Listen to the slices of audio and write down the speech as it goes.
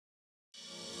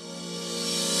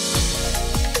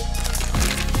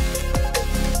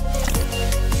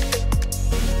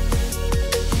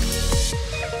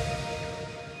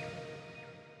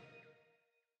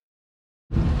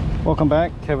Welcome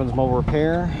back, Kevin's Mobile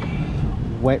Repair.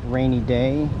 Wet, rainy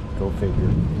day. Go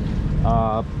figure.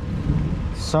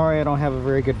 Sorry I don't have a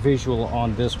very good visual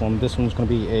on this one. This one's going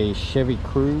to be a Chevy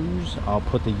Cruze. I'll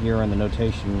put the year in the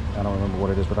notation. I don't remember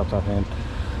what it is, but off the top of my head.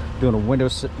 Doing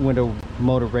a window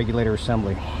motor regulator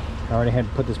assembly. I already had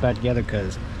to put this back together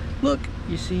because, look,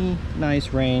 you see,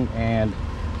 nice rain, and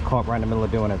caught right in the middle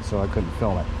of doing it, so I couldn't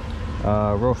film it.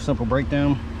 Real simple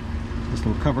breakdown. This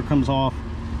little cover comes off.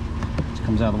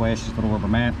 Comes out of the way. It's just a little rubber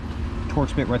mat.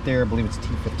 Torx bit right there, I believe it's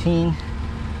T15.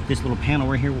 This little panel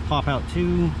right here will pop out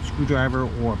too. Screwdriver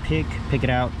or pick it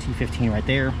out. T15 right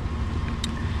there.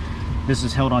 This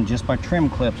is held on just by trim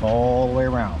clips all the way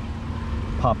around.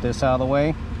 Pop this out of the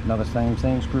way. Another same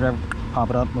thing. Screwdriver,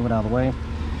 pop it up, move it out of the way.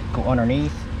 Go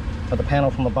underneath of the panel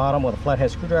from the bottom with a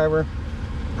flathead screwdriver.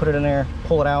 Put it in there,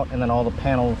 pull it out, and then all the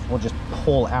panels will just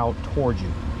pull out towards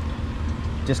you.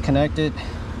 Disconnect it.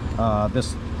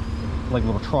 This like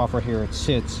little trough right here, it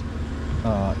sits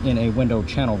in a window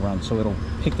channel run, so it'll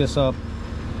pick this up,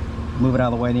 move it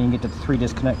out of the way. Then you get to the three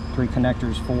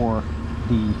connectors for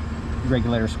the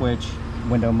regulator switch,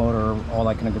 window motor, all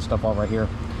that kind of good stuff all right here.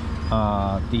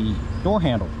 The door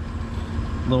handle,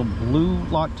 little blue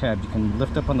lock tab, you can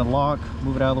lift up on the lock,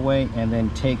 move it out of the way, and then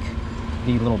take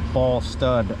the little ball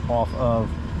stud off of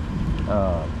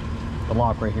the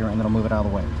lock right here, and then it'll move it out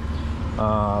of the way.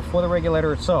 For the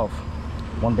regulator itself,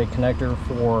 one big connector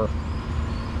for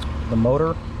the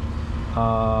motor,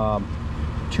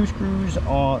 two screws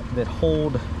that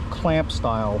hold clamp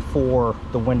style for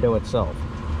the window itself.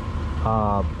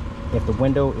 If the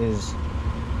window is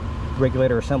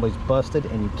regulator assembly is busted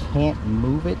and you can't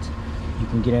move it, you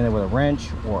can get in there with a wrench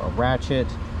or a ratchet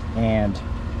and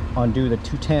undo the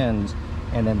 210s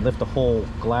and then lift the whole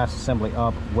glass assembly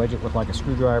up, wedge it with like a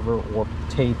screwdriver or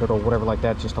tape it or whatever like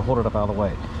that, just to hold it up out of the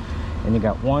way. And you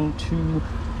got 1, 2,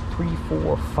 3,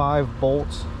 4, 5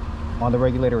 bolts on the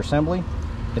regulator assembly.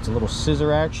 It's a little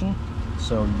scissor action,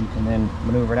 so you can then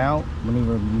maneuver it out,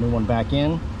 maneuver the new one back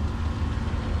in,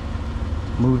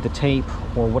 move the tape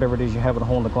or whatever it is you have it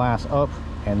holding the glass up,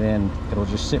 and then it'll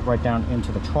just sit right down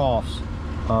into the troughs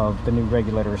of the new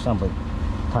regulator assembly.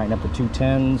 Tighten up the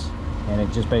 210s, and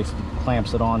it just basically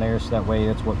clamps it on there, so that way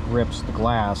that's what grips the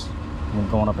glass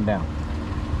and going up and down.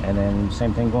 And then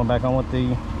same thing going back on with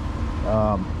the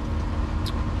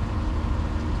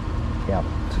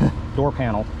door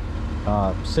panel.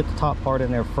 Sit the top part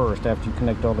in there first after you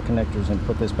connect all the connectors and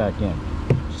put this back in.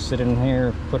 Just sit in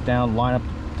here, put down, line up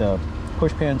the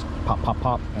push pins, pop, pop,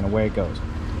 pop, and away it goes.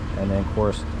 And then of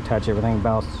course attach everything,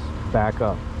 bounce back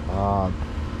up.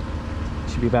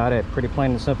 Should be about it. Pretty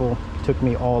plain and simple. Took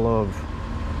me all of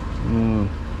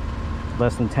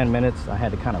less than 10 minutes. I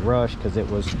had to kind of rush because it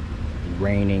was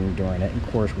raining during it. And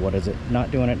of course, what is it?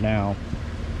 Not doing it now.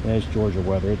 It's Georgia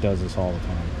weather. It does this all the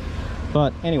time.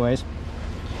 But anyways,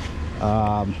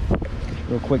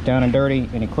 real quick, down and dirty.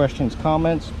 Any questions,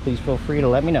 comments, please feel free to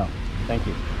let me know. Thank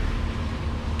you.